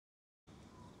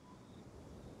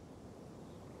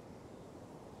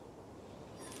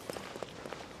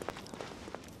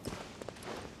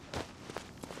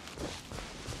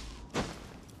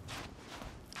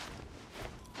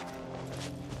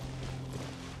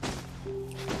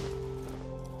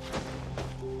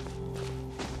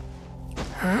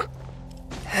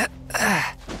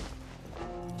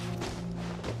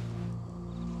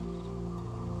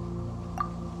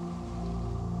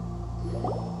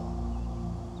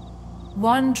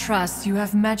One trusts you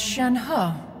have met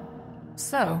SHENHE.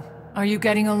 So, are you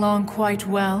getting along quite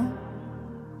well?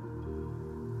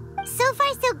 So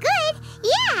far so good,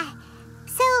 yeah!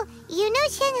 So, you know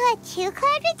SHENHE too,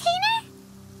 Cloud Retainer?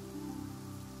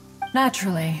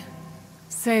 Naturally.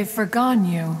 Save for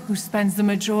Ganyu, who spends the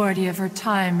majority of her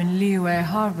time in Liyue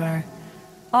Harbor.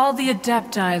 All the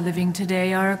Adepti living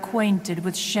today are acquainted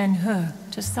with SHENHE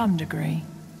to some degree.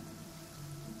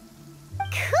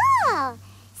 Cool!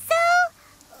 So,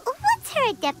 what's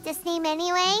her Adeptus name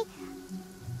anyway?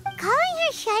 Calling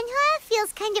her SHENHE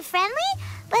feels kind of friendly,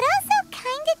 but also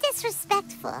kind of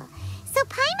disrespectful. So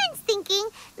Paimon's thinking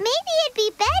maybe it'd be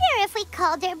better if we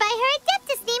called her by her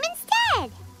Adeptus name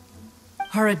instead.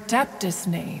 Her Adeptus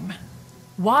name?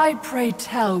 Why, pray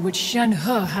tell, would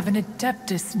SHENHE have an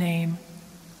Adeptus name?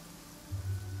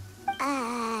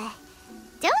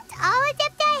 Don't all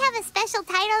Adepti have a special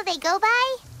title they go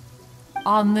by?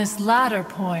 On this latter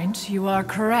point, you are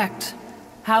correct.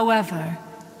 However,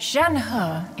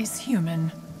 SHENHE is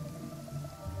human.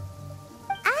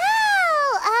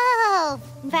 Oh,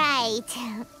 right.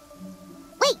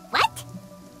 Wait, what?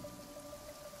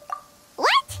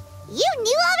 What? You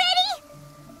knew already?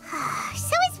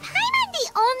 So is Paimon the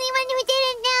only one who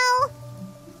didn't know?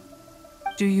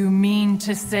 Do you mean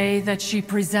to say that she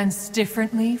presents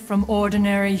differently from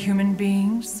ordinary human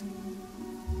beings?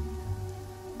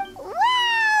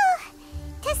 Well,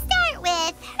 to start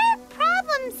with, her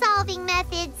problem-solving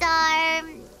methods are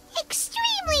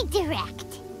extremely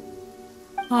direct.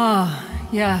 Ah,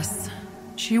 yes.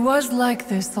 She was like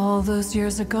this all those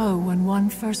years ago when one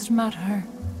first met her.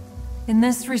 In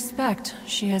this respect,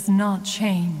 she has not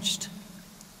changed.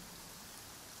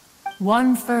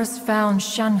 One first found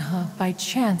SHENHE by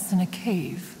chance in a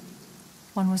cave.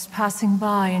 One was passing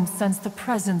by and sensed the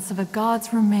presence of a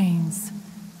god's remains.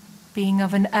 Being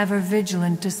of an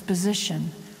ever-vigilant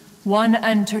disposition, one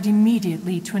entered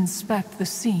immediately to inspect the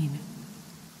scene.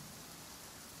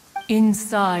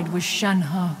 Inside was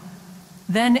SHENHE,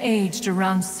 then aged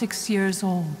around 6 years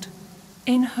old.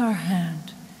 In her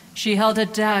hand, she held a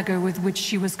dagger with which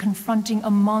she was confronting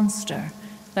a monster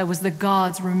that was the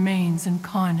god's remains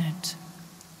incarnate.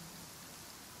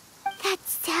 That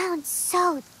sounds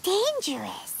so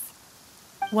dangerous.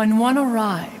 When one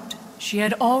arrived, she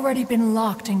had already been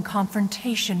locked in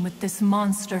confrontation with this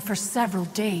monster for several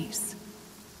days.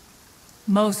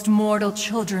 Most mortal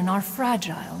children are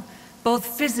fragile, both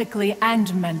physically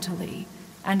and mentally,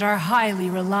 and are highly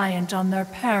reliant on their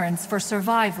parents for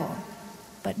survival.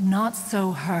 But not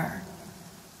so her.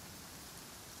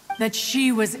 That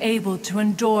she was able to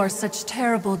endure such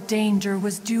terrible danger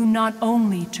was due not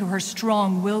only to her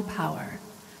strong willpower,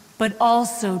 but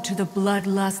also to the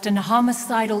bloodlust and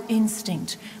homicidal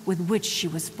instinct with which she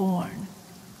was born.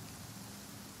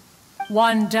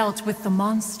 One dealt with the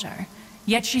monster,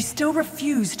 yet she still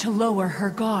refused to lower her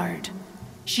guard.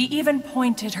 She even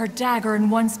pointed her dagger in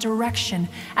one's direction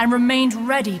and remained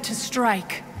ready to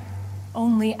strike.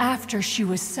 Only after she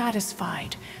was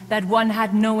satisfied that one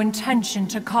had no intention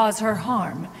to cause her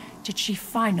harm did she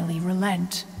finally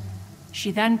relent. She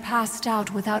then passed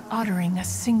out without uttering a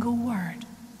single word.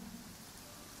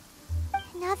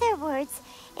 In other words,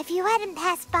 if you hadn't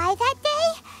passed by that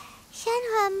day,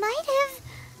 SHENHE might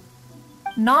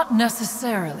have... Not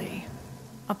necessarily.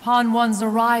 Upon one's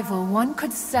arrival, one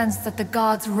could sense that the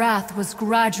god's wrath was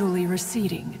gradually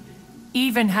receding.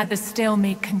 Even had the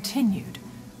stalemate continued,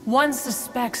 one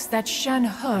suspects that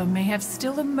SHENHE may have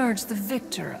still emerged the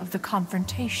victor of the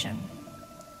confrontation.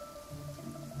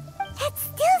 That's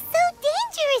still so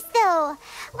dangerous, though!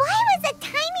 Why was a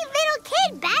tiny little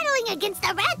kid battling against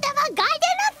the wrath of a god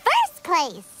in the first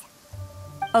place?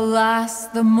 Alas,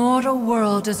 the mortal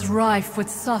world is rife with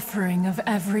suffering of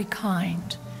every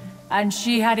kind. And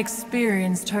she had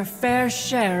experienced her fair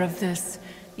share of this,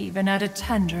 even at a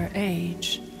tender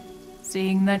age.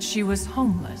 Seeing that she was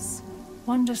homeless,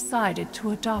 one decided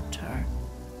to adopt her.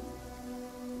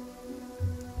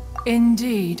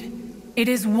 Indeed, it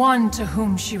is one to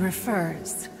whom she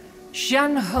refers.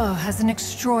 SHENHE has an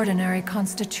extraordinary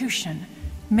constitution,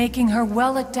 making her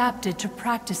well adapted to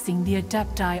practicing the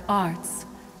Adepti arts.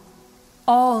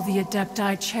 All the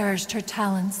Adepti cherished her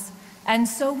talents, and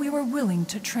so we were willing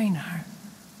to train her.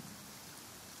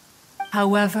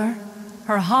 However,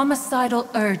 her homicidal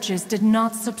urges did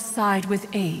not subside with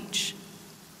age.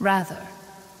 Rather,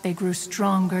 they grew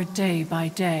stronger day by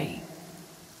day.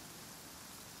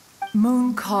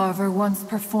 Mooncarver once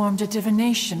performed a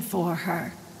divination for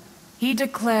her. He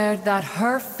declared that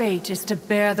her fate is to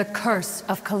bear the curse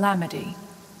of calamity.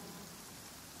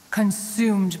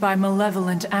 Consumed by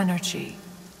malevolent energy,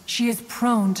 she is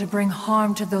prone to bring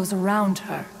harm to those around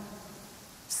her.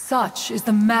 Such is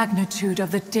the magnitude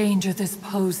of the danger this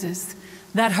poses,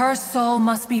 that her soul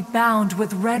must be bound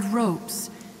with red ropes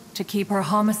to keep her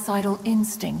homicidal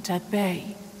instinct at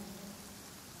bay.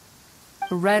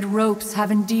 The red ropes have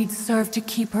indeed served to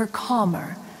keep her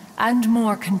calmer and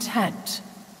more content.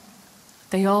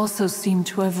 They also seem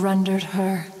to have rendered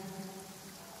her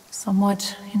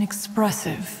somewhat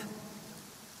inexpressive.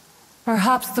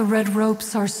 Perhaps the red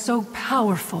ropes are so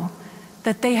powerful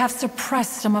that they have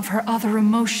suppressed some of her other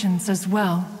emotions as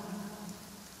well.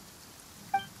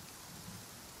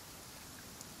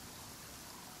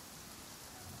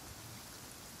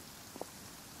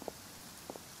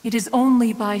 It is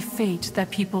only by fate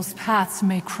that people's paths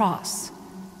may cross.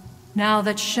 Now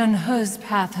that SHENHE'S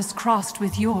path has crossed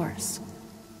with yours,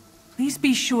 please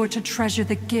be sure to treasure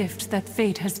the gift that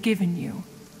fate has given you,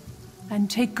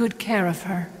 and take good care of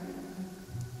her.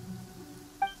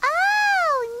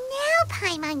 Oh, now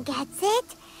Paimon gets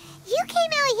it. You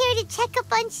came out here to check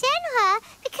up on Shenhe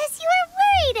because you were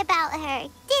worried about her,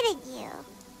 didn't you?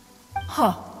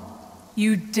 Huh.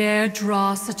 You dare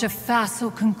draw such a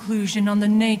facile conclusion on the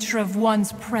nature of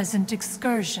one's present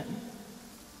excursion?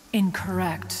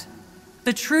 Incorrect.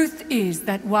 The truth is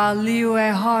that while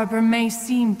Liyue Harbor may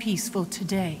seem peaceful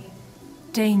today,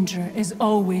 danger is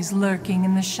always lurking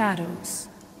in the shadows.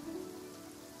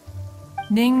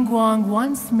 Ningguang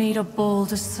once made a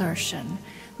bold assertion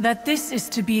that this is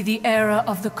to be the era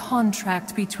of the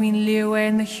contract between Liyue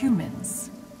and the humans.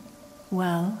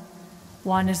 Well,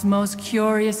 one is most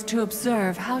curious to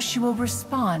observe how she will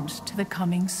respond to the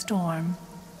coming storm.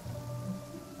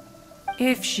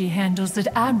 If she handles it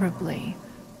admirably,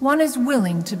 one is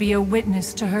willing to be a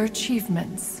witness to her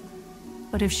achievements.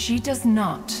 But if she does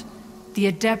not,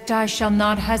 the Adepti shall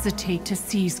not hesitate to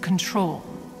seize control.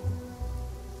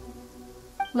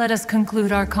 Let us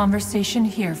conclude our conversation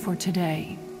here for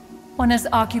today. One has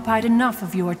occupied enough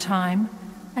of your time,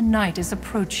 and night is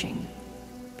approaching.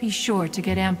 Be sure to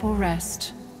get ample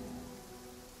rest.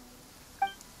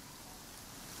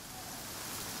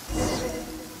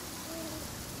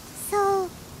 So,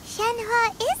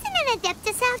 Shenhe isn't an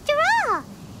Adeptus after all.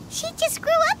 She just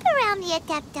grew up around the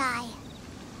Adepti.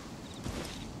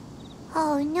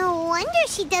 Oh, no wonder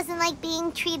she doesn't like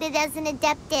being treated as an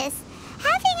Adeptus.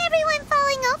 Having everyone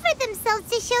falling over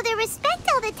themselves to show their respect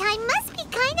all the time must be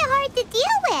kind of hard to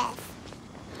deal with.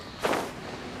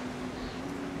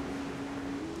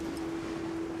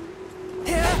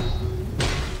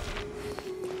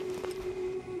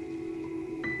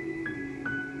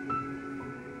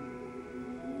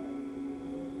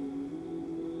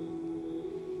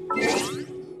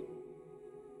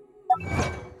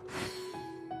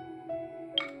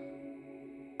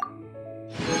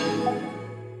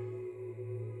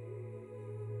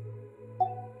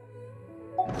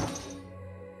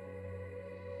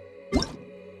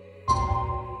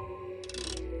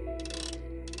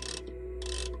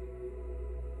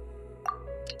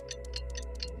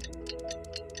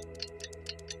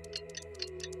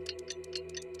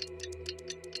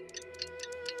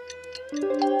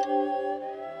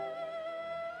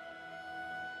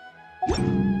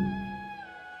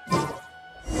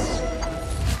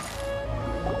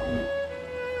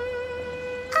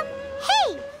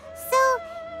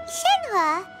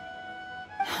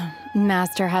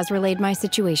 Master has relayed my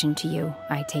situation to you,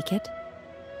 I take it?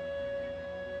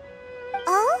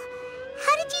 Oh?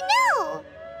 How did you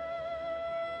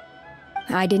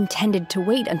know? I'd intended to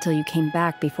wait until you came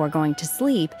back before going to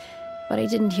sleep, but I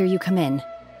didn't hear you come in.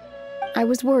 I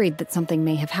was worried that something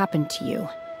may have happened to you,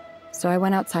 so I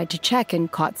went outside to check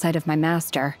and caught sight of my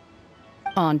master.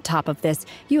 On top of this,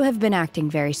 you have been acting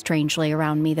very strangely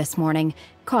around me this morning,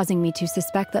 causing me to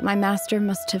suspect that my master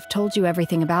must have told you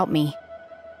everything about me.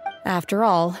 After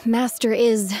all, Master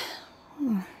is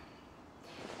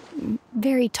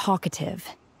very talkative.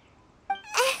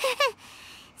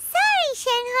 Sorry,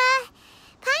 Shenhe.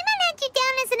 Paimon had you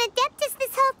down as an Adeptus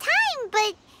this whole time,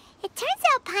 but it turns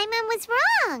out Paimon was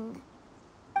wrong.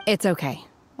 It's okay.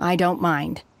 I don't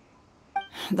mind.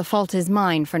 The fault is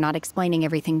mine for not explaining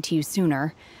everything to you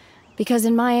sooner, because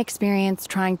in my experience,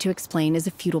 trying to explain is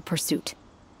a futile pursuit.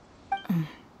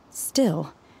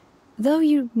 Still, though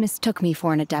you mistook me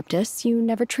for an Adeptus, you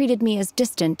never treated me as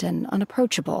distant and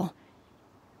unapproachable.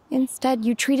 Instead,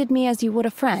 you treated me as you would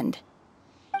a friend.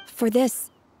 For this,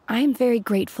 I am very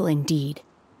grateful indeed.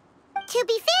 To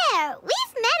be fair,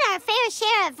 we've met our fair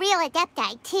share of real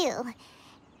Adepti, too.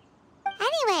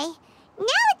 Anyway,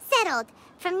 now it's settled.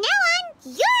 From now on,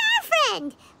 you're our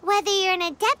friend. Whether you're an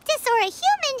Adeptus or a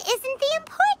human isn't the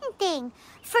important thing.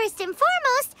 First and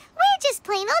foremost, we're just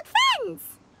plain old friends.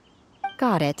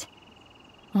 Got it.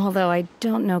 Although I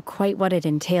don't know quite what it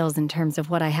entails in terms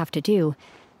of what I have to do,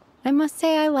 I must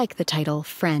say I like the title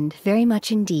friend very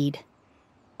much indeed.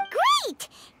 Great!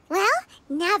 Well,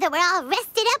 now that we're all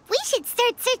rested up, we should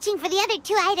start searching for the other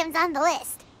 2 items on the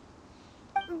list.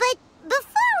 But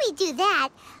before we do that,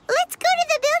 let's go to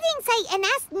the building site and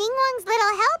ask Ningguang's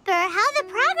little helper how the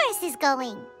progress is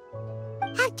going.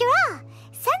 After all,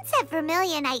 Sunset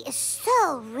Vermilionite is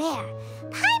so rare.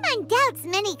 Paimon doubts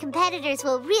many competitors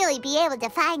will really be able to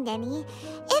find any.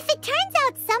 If it turns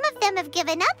out some of them have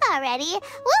given up already,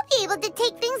 we'll be able to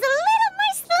take things a little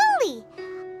more slowly.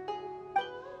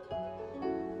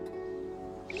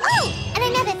 Oh, and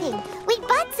another thing. We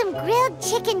bought some grilled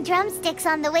chicken drumsticks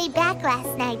on the way back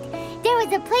last night. There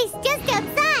was a place just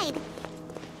outside.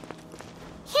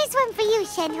 Here's one for you,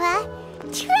 Shenhua.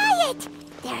 Try it!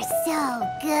 They're so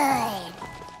good.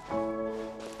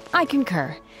 I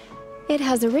concur. It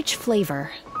has a rich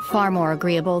flavor, far more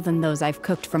agreeable than those I've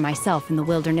cooked for myself in the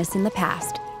wilderness in the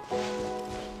past.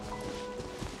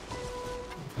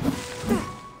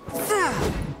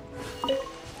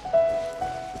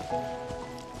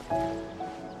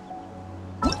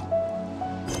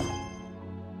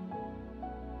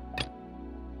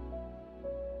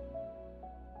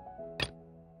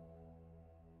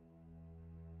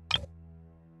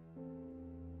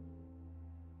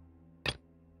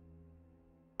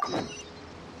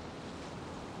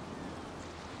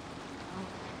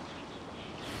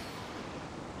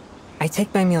 I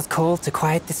take my meals cold to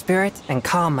quiet the spirit and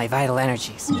calm my vital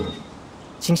energies.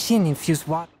 Genshin infused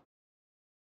water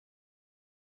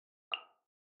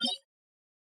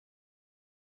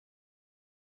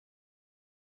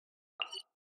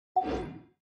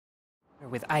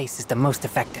with ice is the most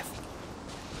effective.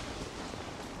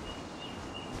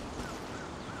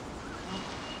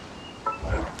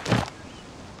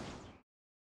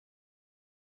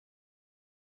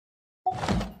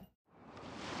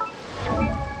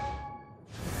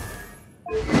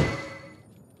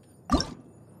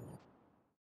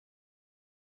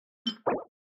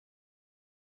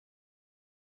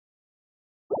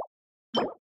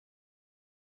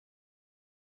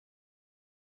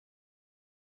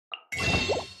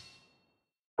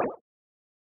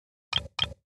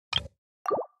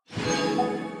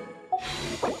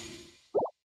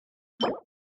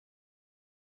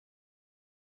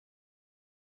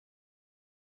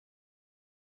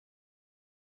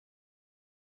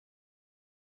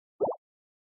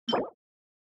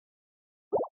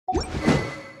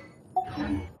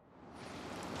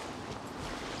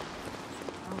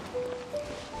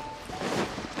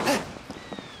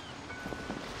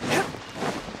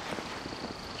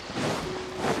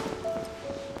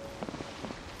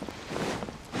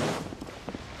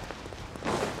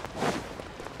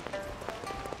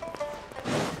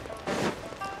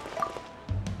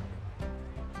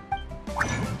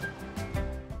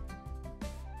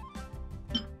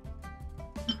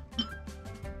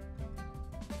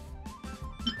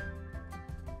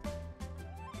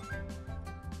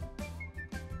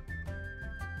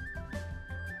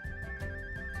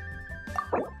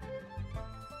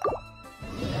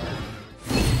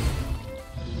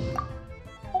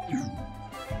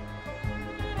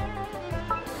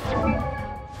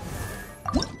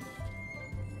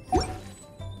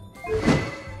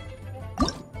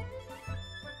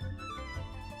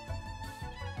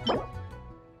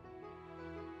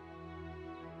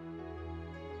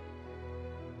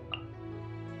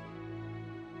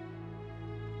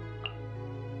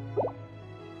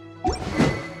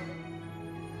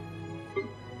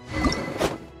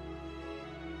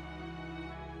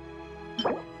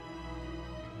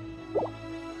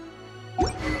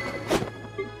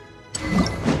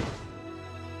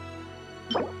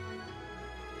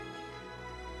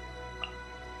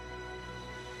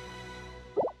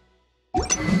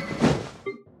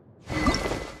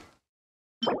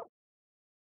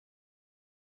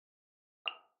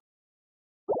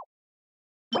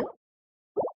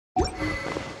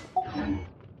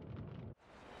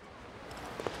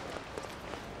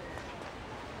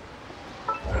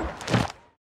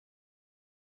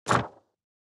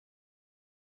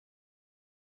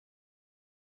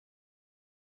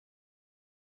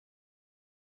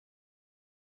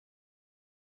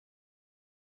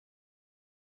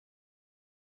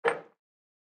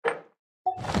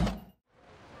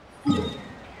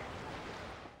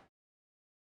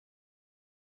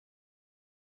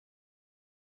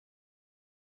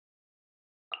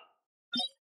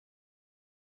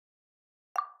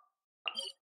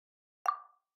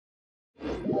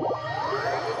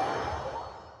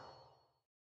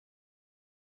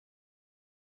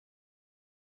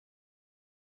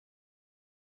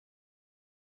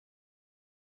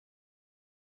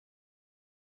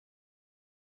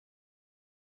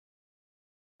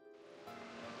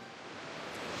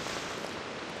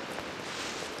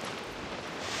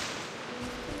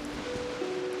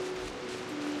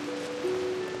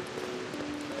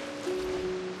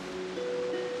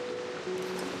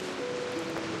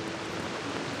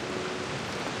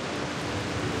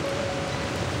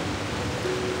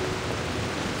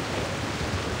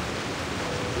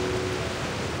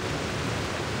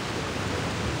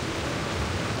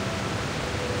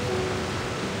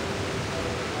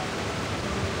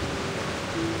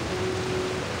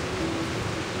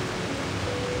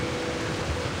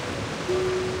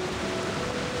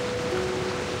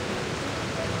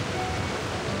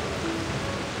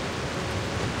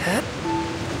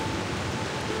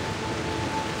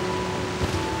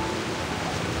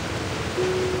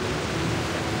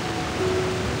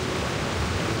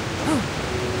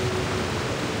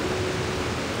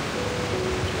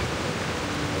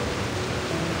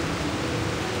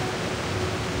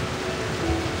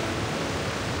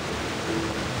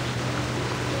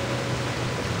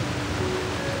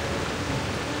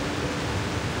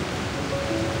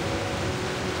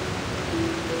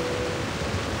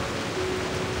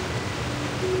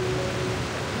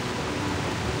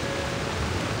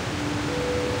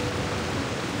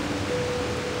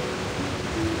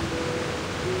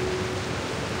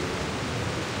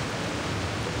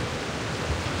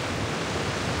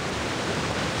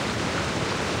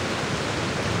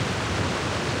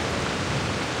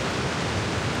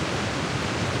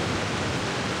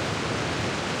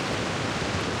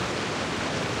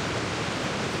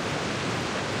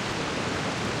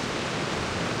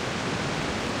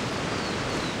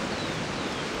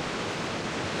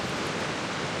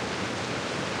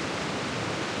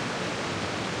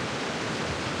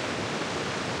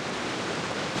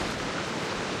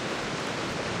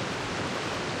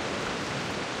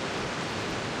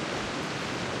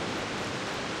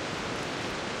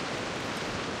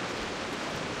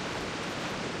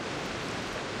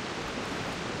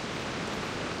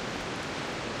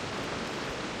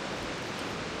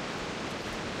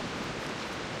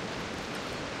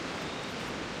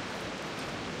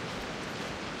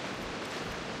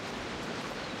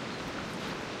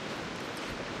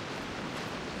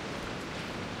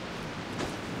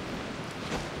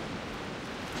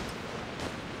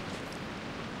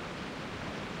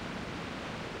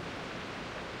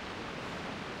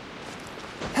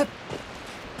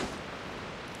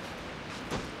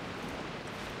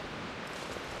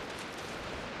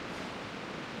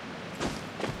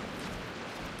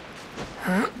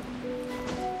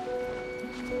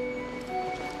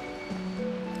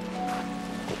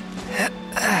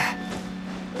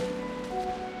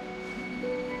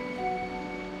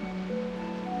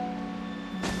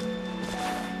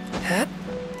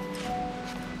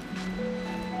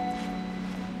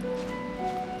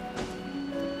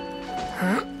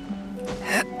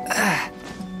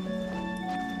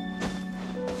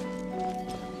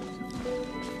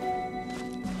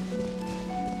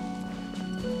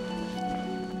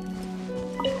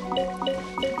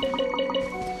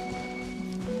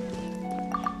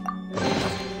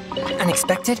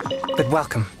 Unexpected, but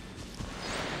welcome.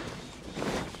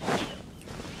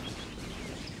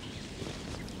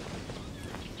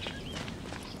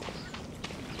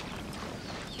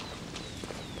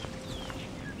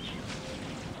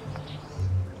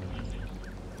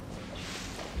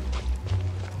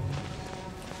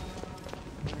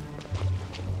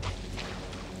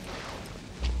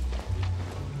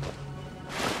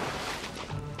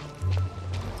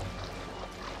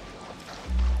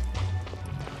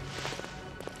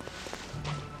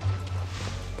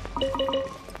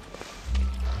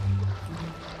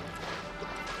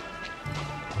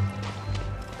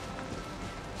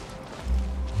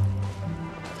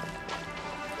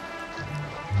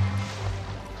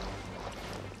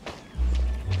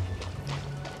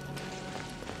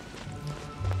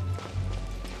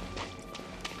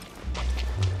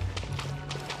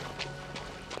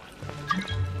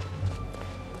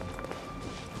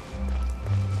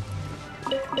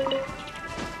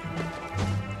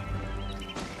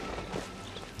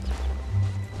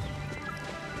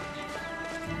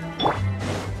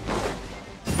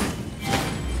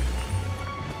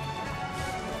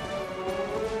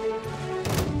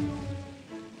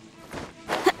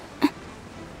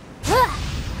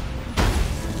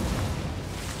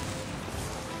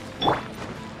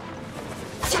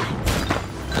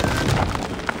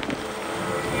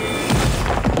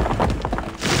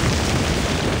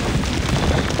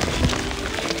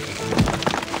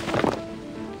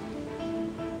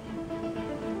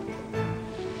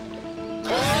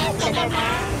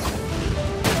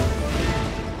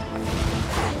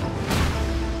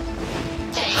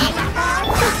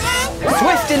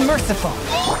 Swift and merciful!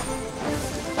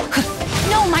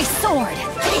 No, my sword!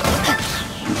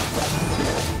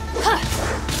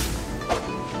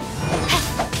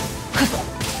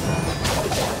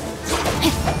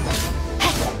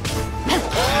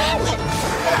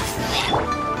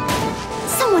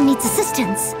 Someone needs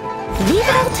assistance. Leave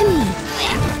it all to me.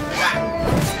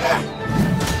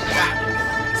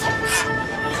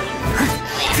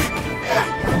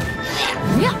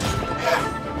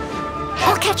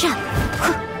 I'll catch up.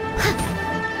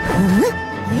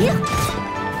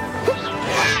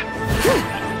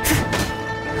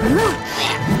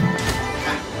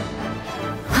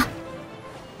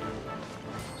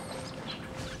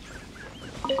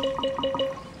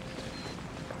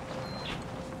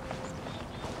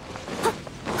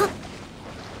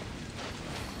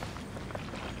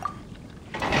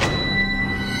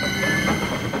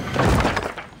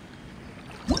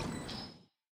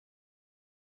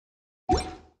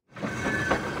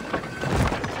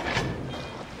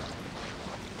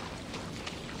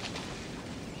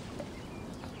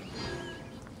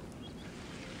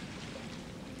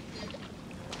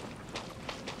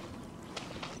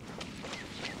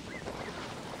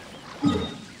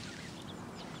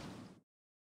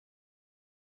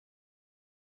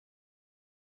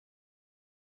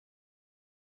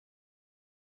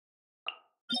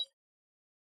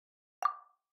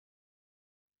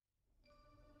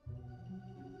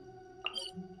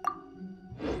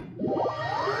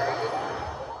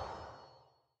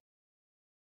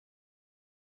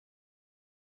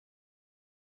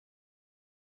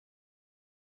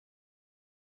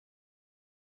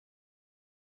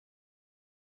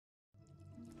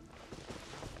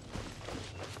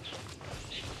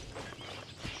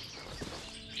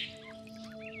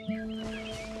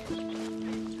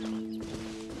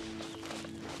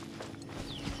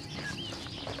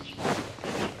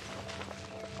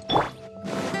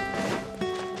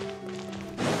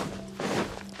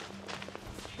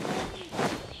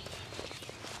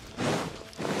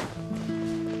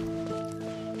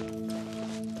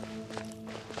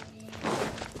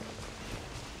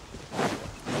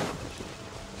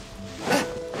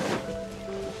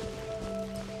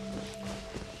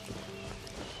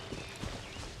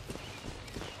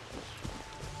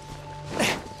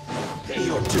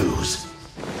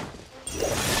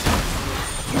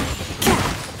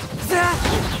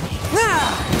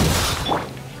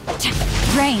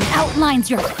 terrain outlines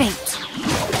your fate.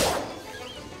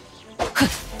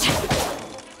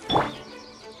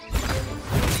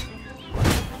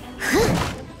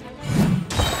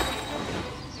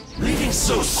 Leaving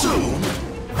so soon?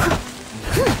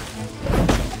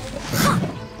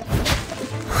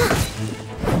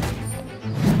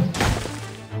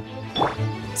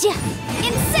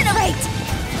 Incinerate!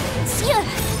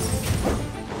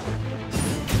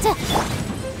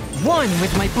 One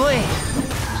with my blade.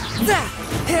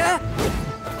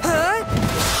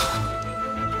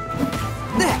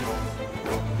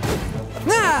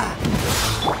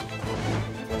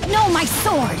 No, my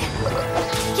sword!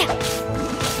 You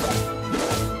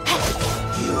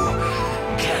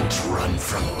can't run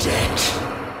from death.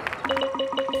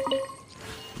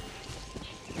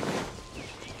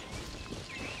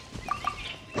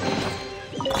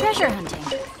 Treasure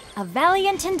hunting. A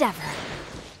valiant endeavor.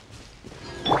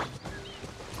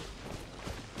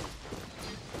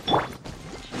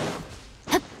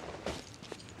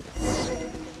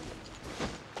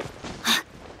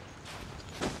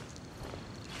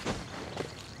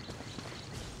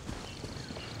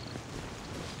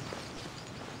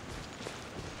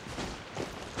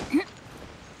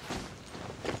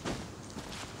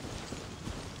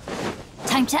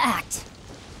 Time to act.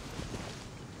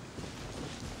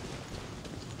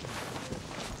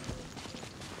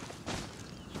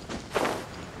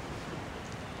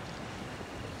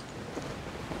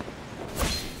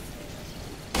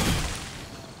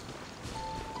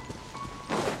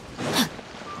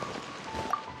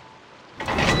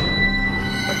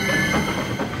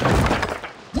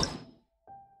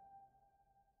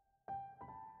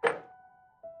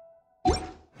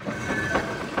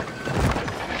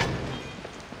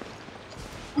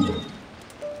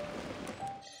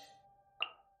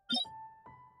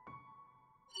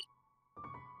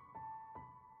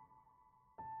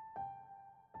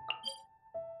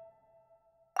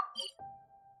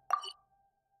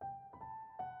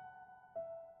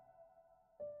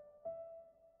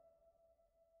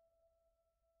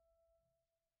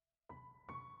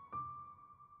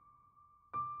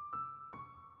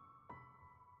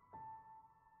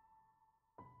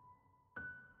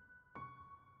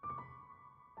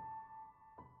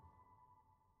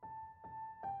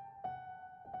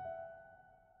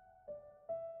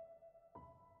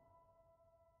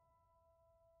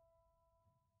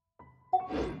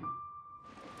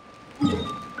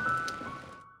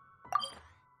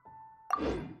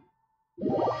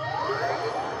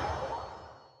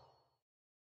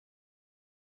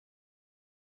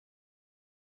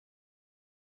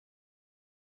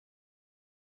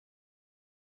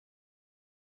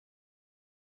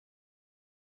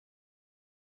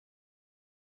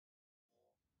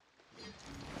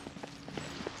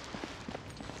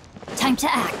 Time to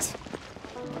act.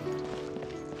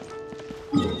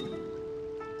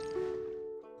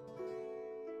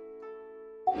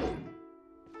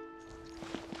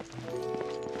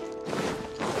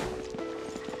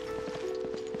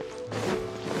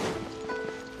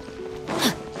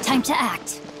 Time to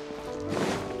act.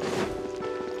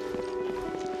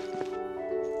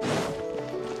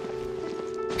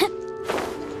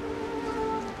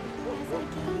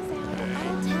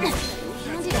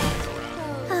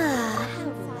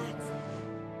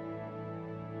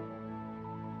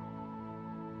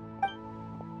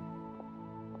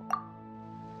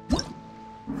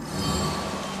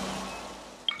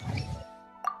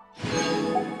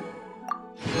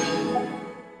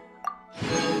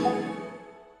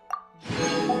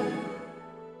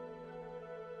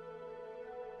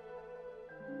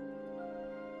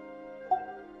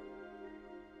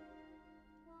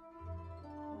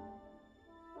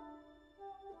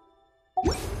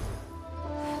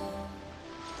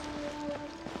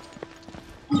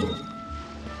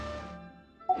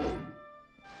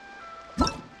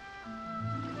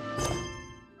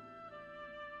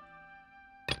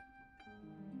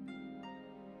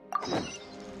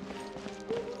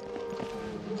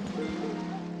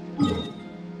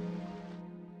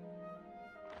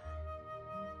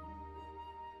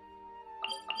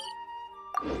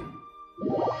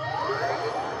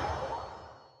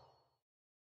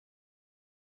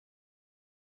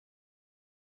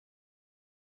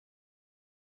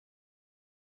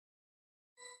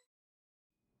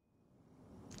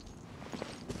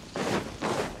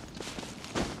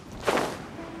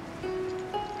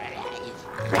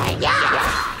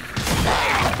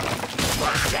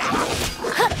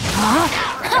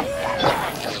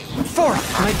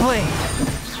 Forth my blade.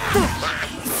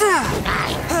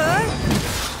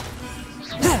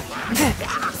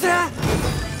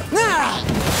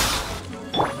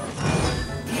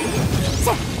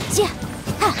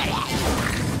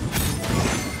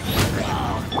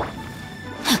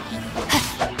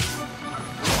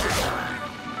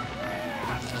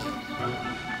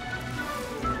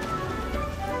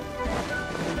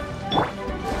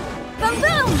 Boom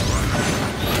boom!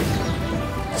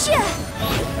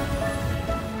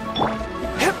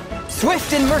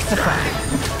 Swift and merciful!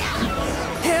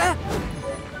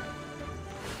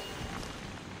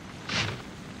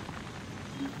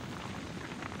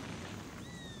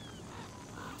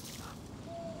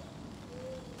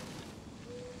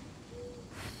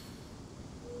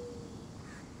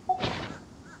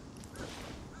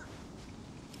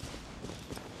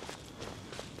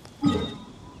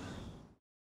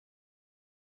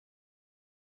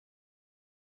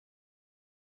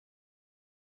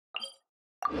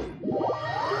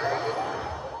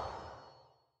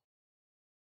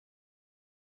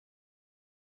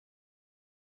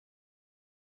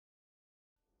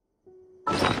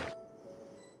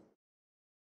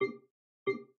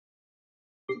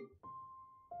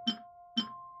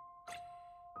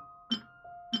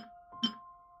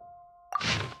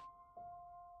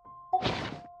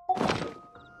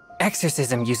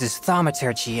 Exorcism uses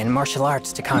thaumaturgy and martial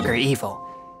arts to conquer evil.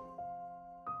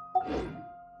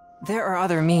 There are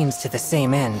other means to the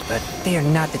same end, but they are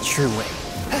not the true way.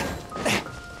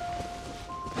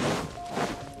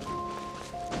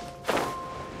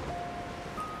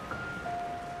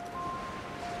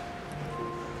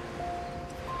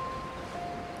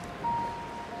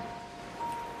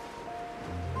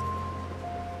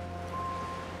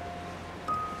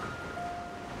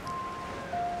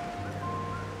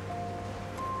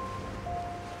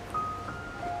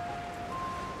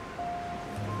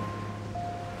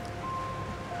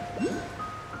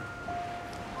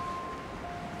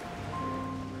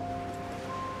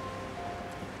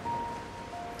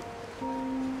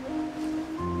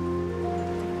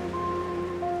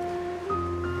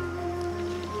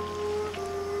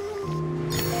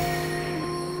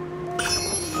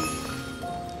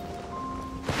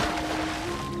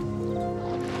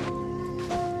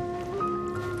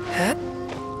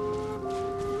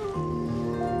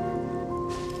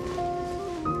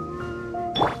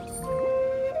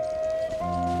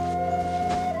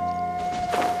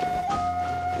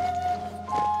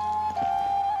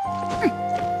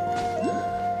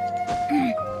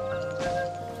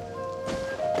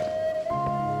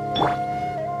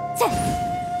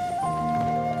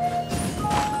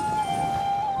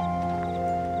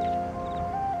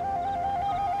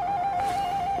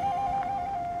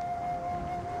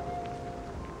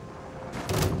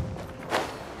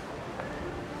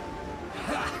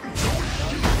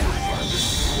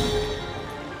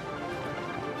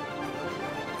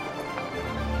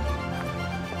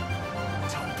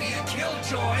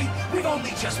 Killjoy, we've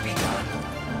only just begun.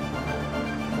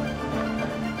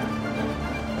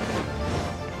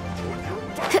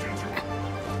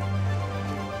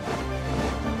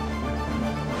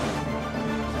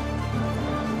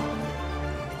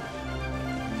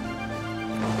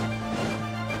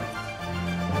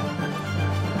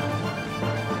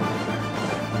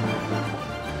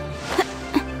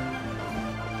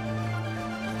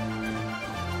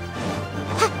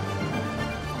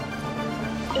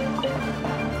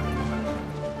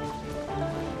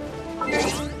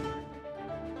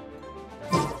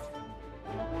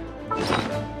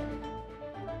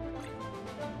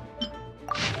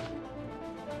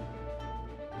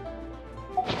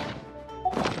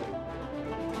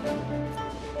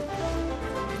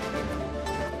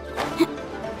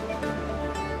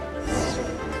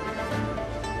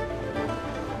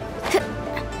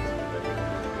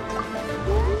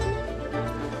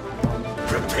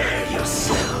 Prepare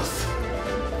yourself.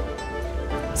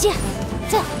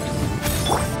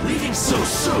 Leaving so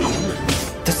soon?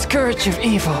 The scourge of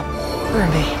evil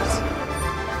remains.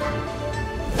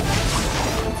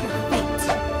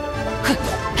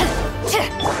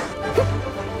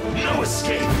 No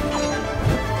escape.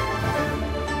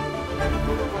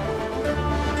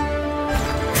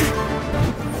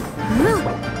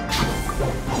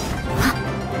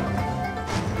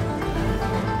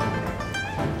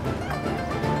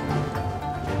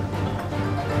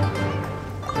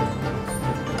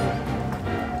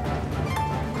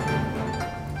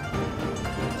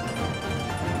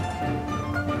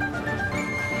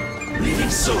 Leaving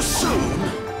so soon?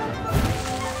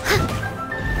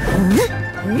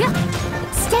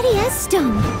 Steady as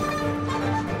stone.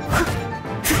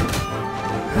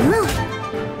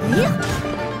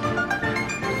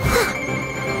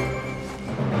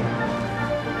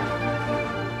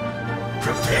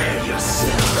 Prepare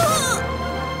yourself.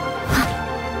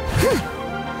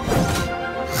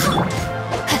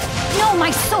 No,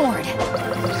 my sword!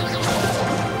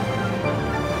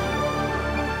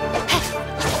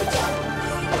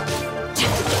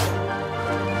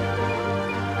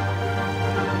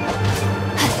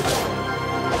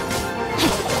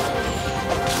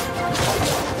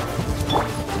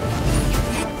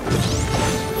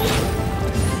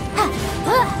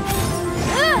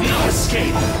 No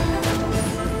escape!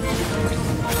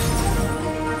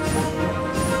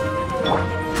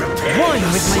 Prepare One with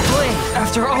my yourself. blade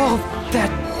after all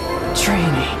that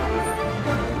training.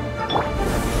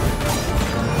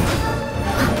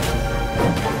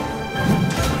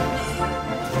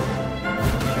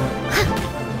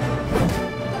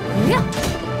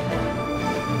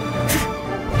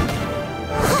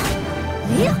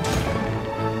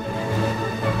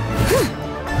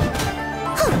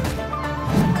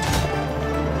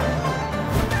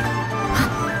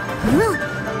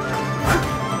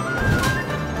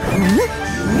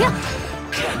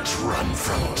 Can't run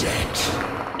from death.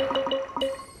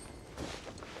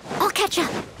 I'll catch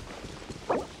up.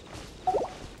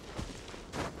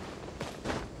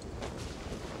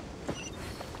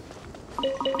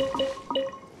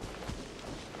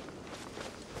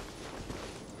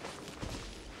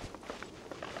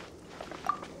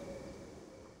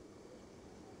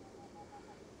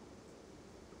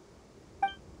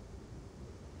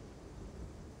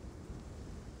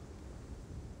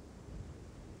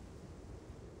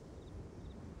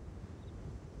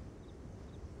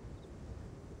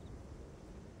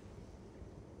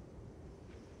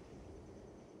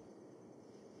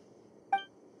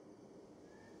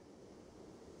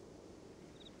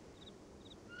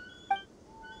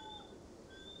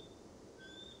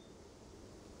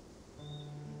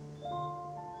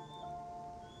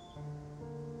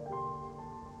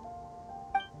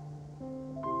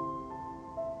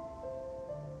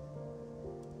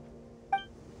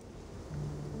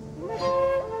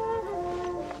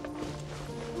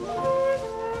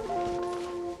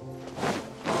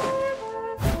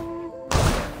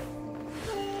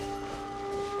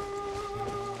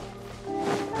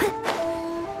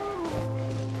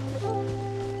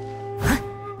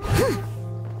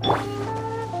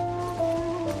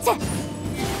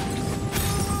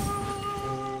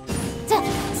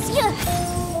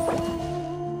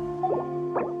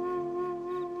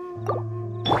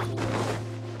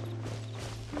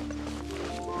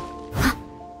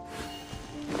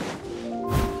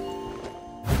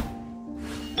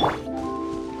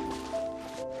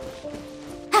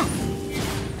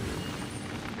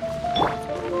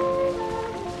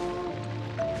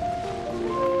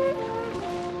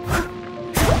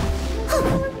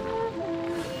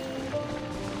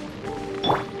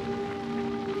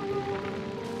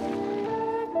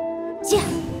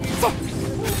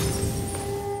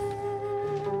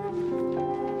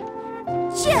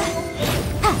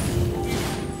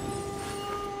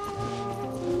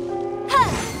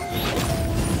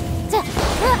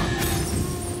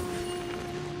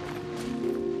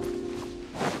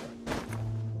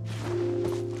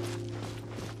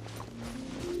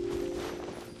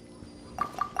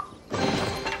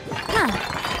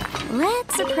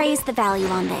 Let's appraise the value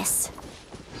on this.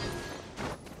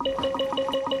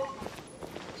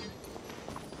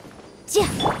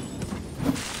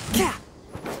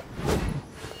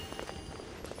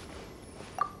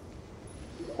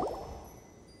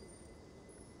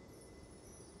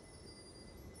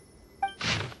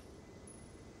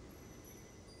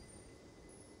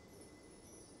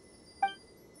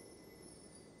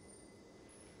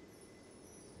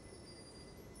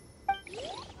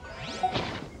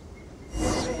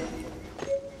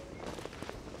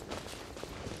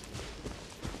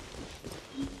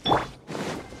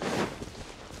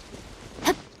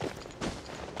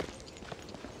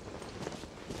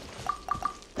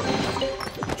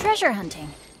 Treasure hunting,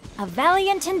 a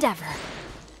valiant endeavor.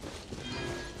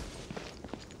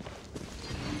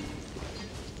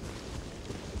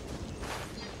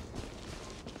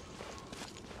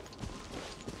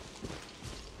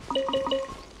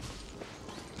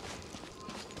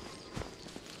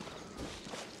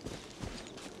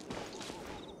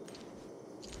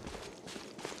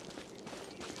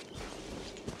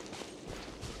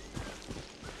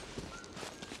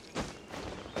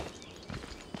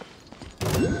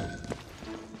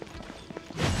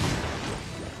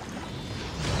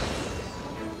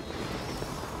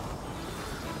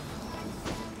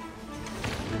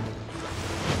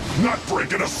 Not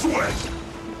breaking a sweat!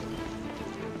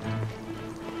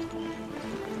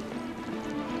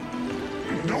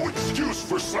 No excuse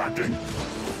for slacking!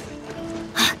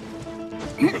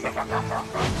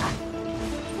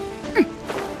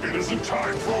 It isn't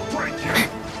time for a break yet!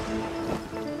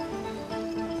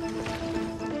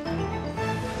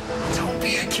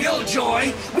 be a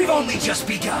killjoy. We've only just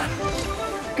begun.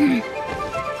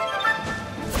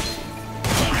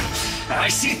 I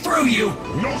see through you.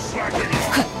 No slacking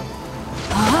off.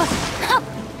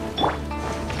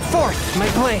 Forth, my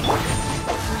blade!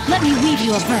 Let me weave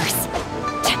you a verse.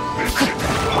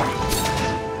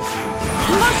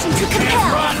 Motion to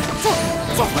compel. Run.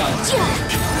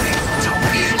 Don't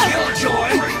be a killjoy.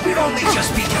 We've only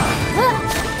just begun.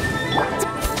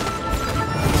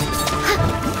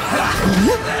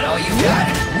 That all you got?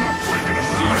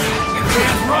 You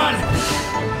can't run.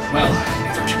 Well,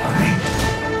 neither can I.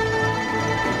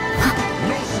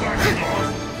 No slacking off.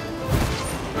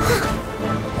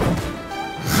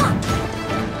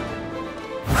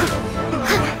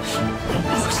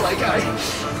 Looks like I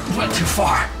went too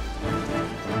far.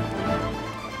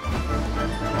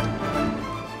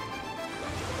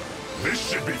 This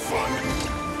should be fun.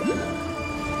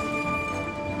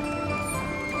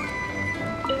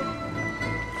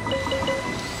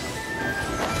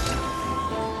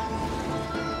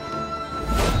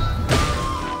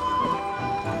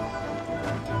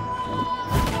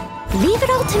 Leave it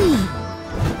all to me.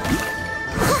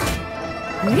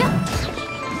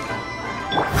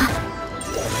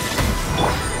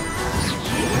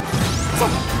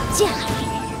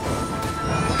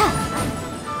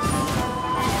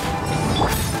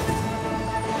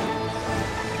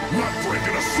 Not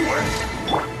breaking a sweat.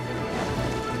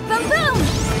 Boom boom!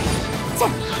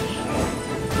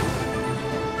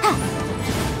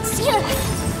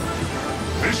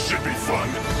 This should be fun.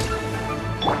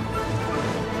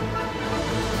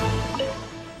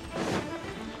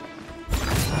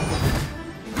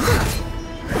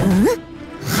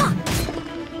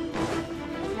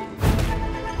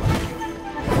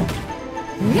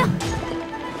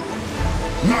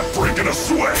 Not breaking a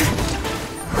sweat.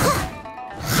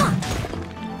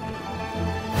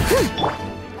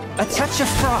 A touch of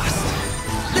frost!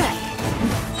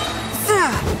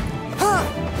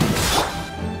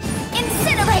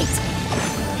 Incinerate!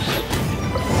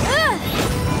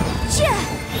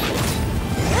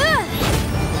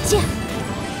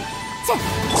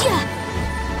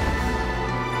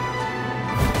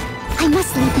 I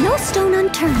must leave no stone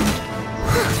unturned.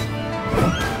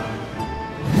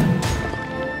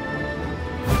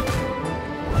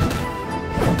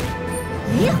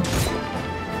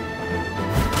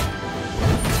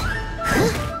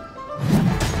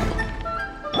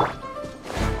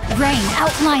 Rain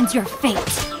outlines your fate.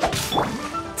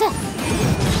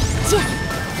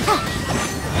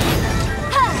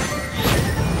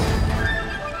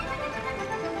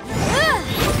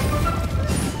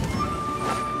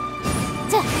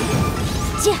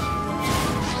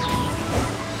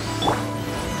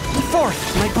 Forth,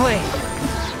 my blade!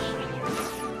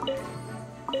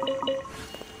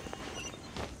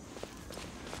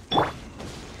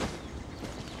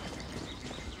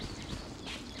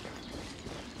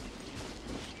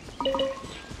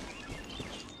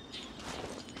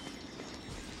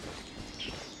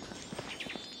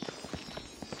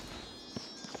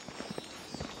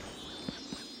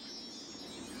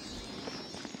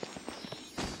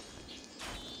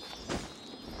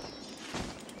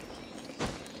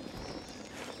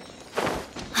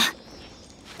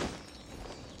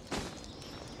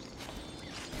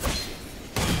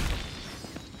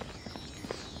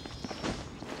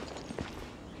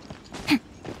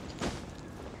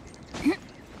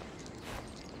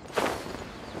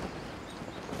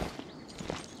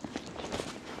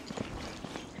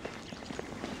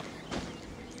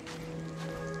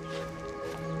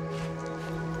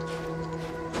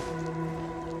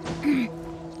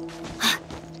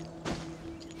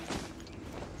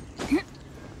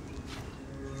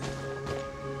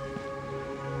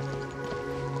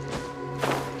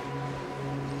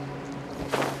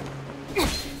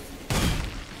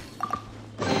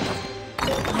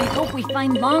 I hope we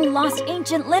find long-lost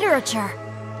ancient literature.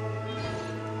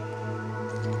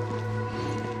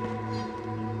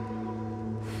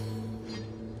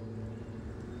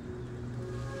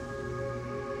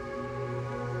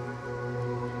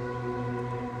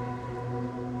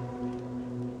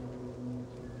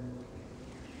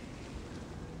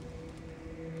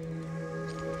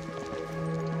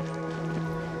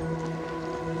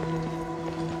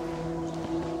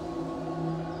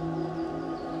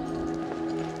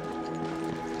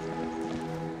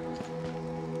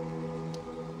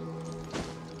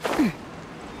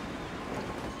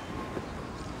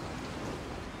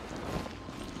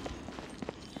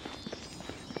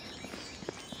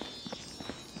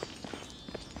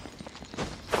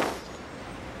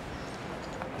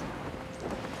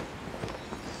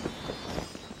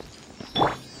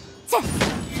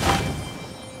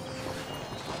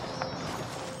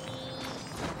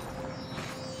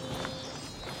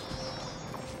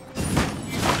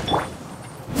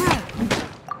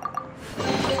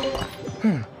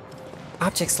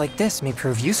 Objects like this may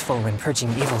prove useful when purging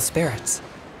evil spirits.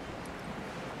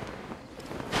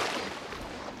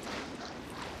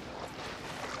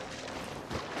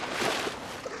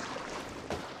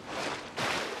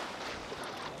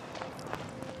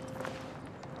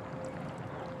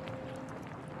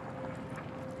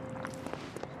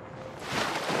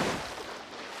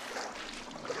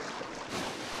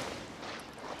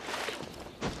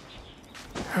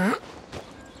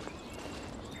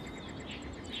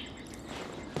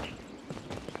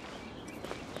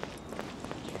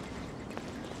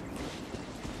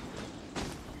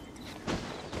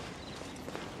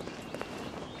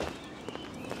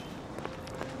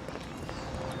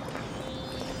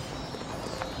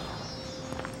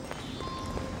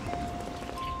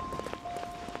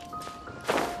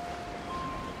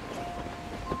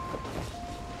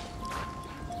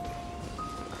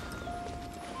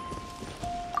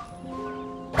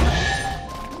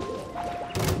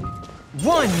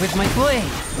 One with my blade!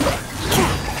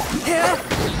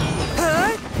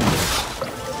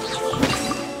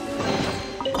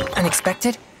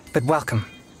 Unexpected, but welcome.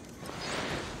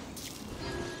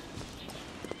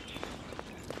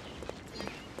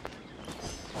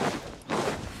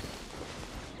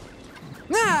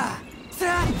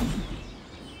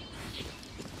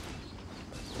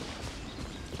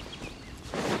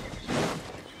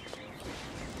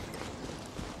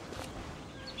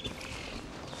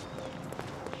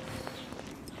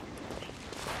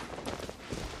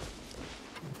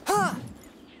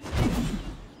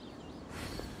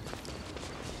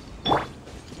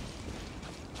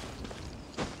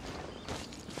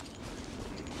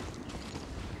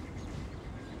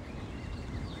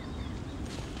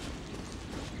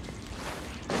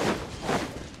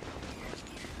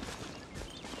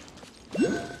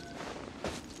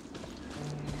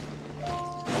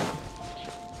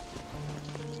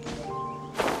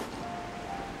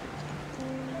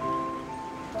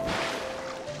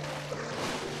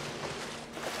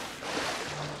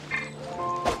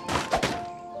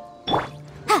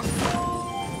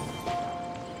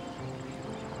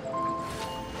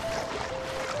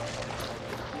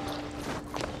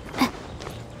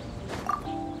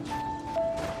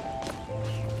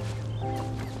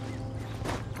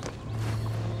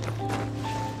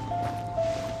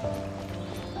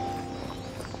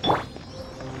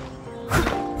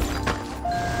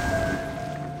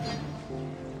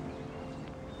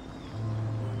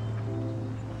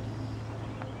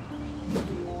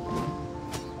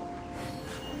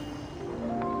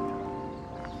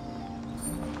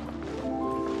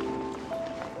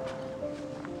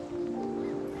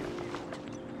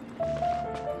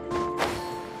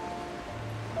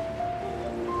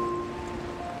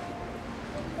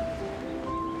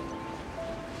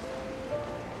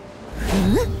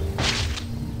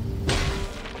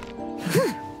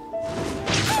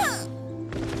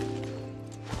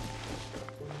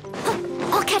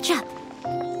 I'll catch up.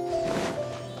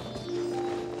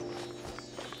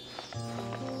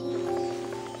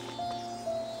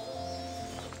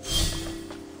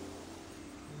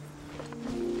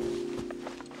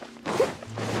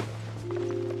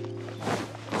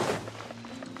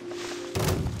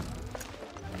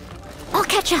 I'll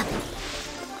catch up.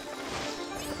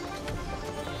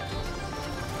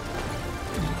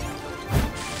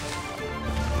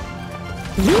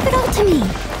 Leave it all to me.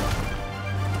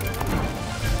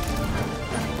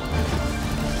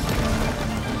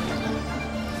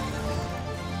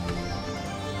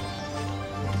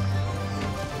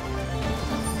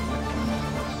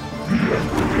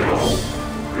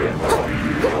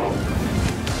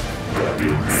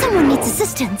 Someone needs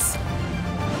assistance.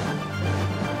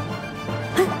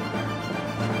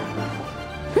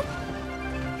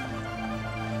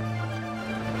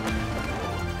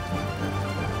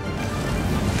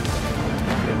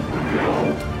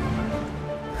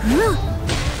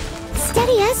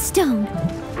 Steady as stone.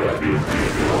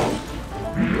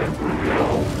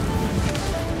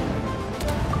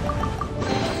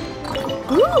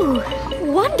 Ooh,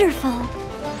 wonderful.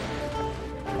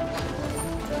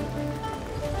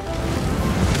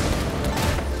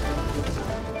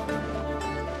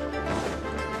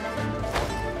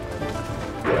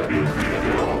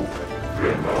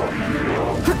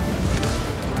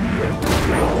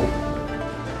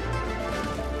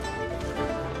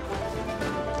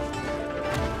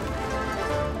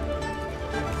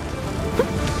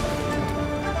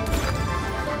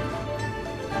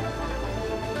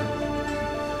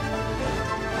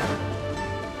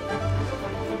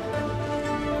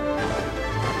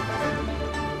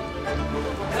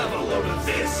 Have a load of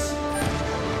this!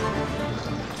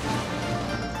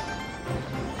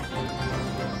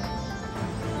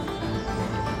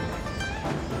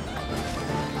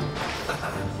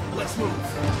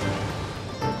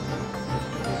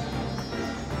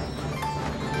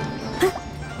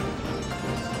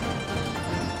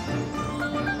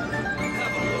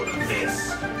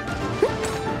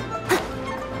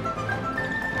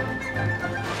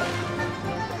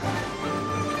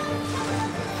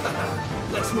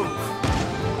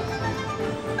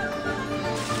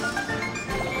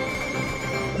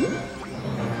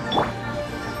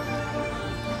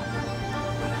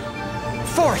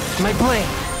 My blade!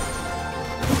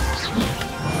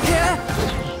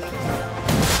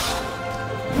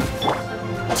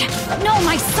 No,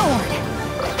 my sword!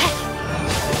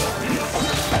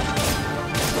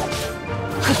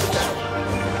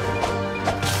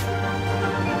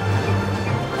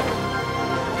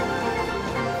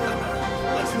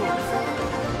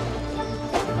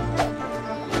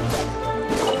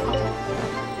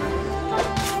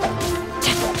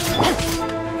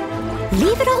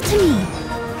 Leave it all to me.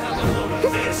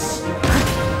 This.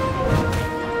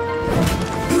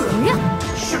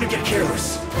 Shouldn't get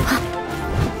careless.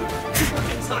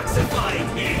 Detoxifying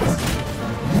heat.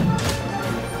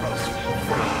 Roast and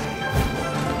fry.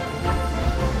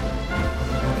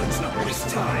 Let's not waste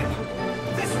time.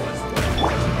 This one's.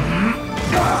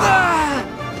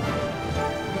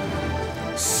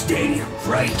 Stay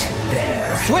right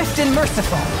there. Swift and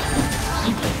merciful!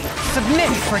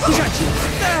 Submit for judgment!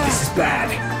 This is bad.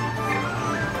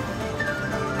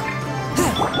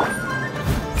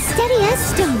 Steady as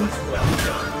stone.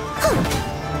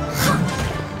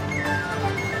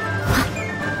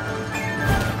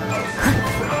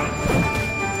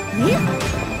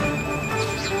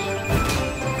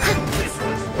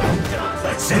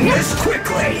 Let's end this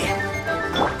quickly.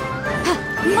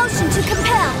 Motion to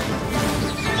compel!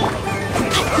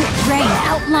 Rain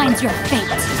outlines your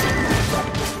fate.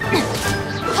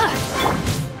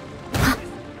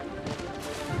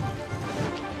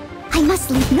 I must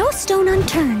leave no stone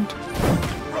unturned.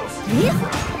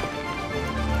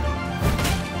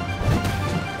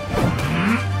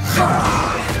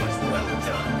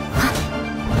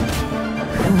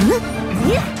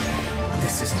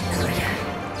 This isn't good.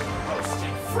 Roast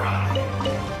and fry.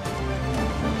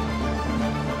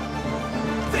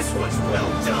 This one's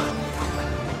well done.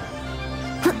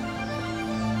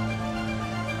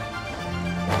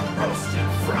 Roast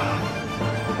and fry.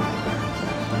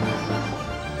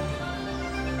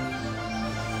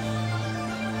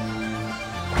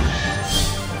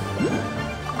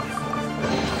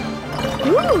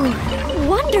 Ooh,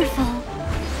 wonderful.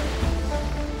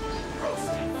 Roast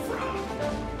and fry.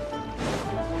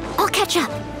 I'll catch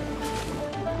up.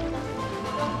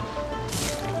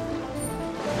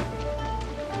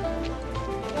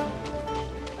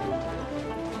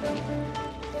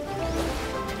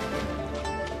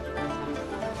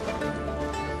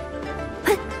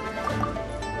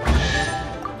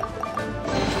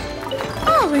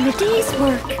 All in a day's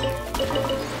work.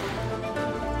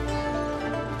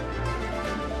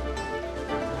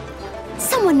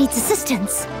 Someone needs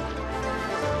assistance.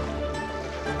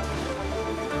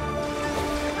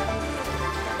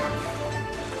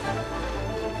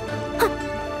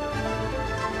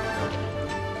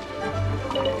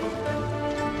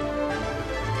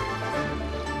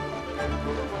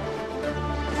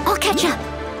 I'll catch up.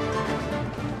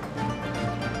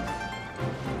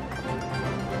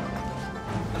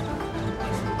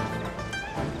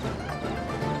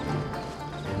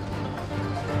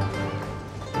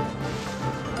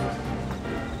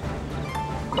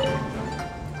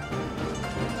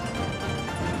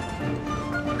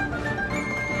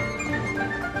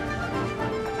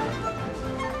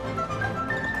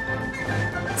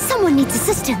 Someone needs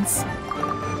assistance.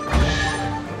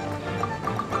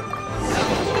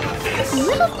 A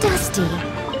little dusty.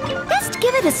 Best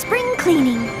give it a spring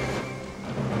cleaning.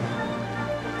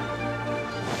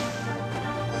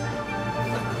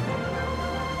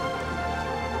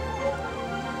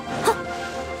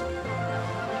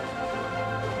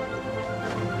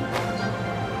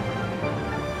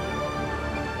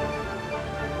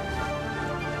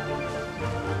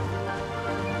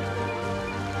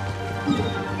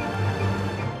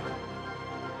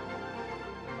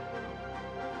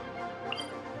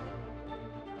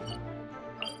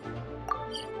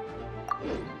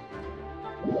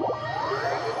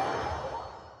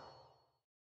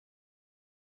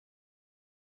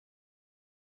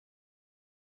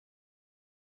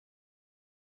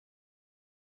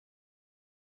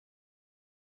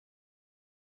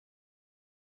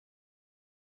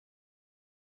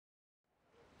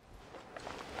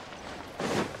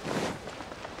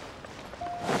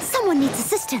 Someone needs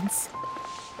assistance.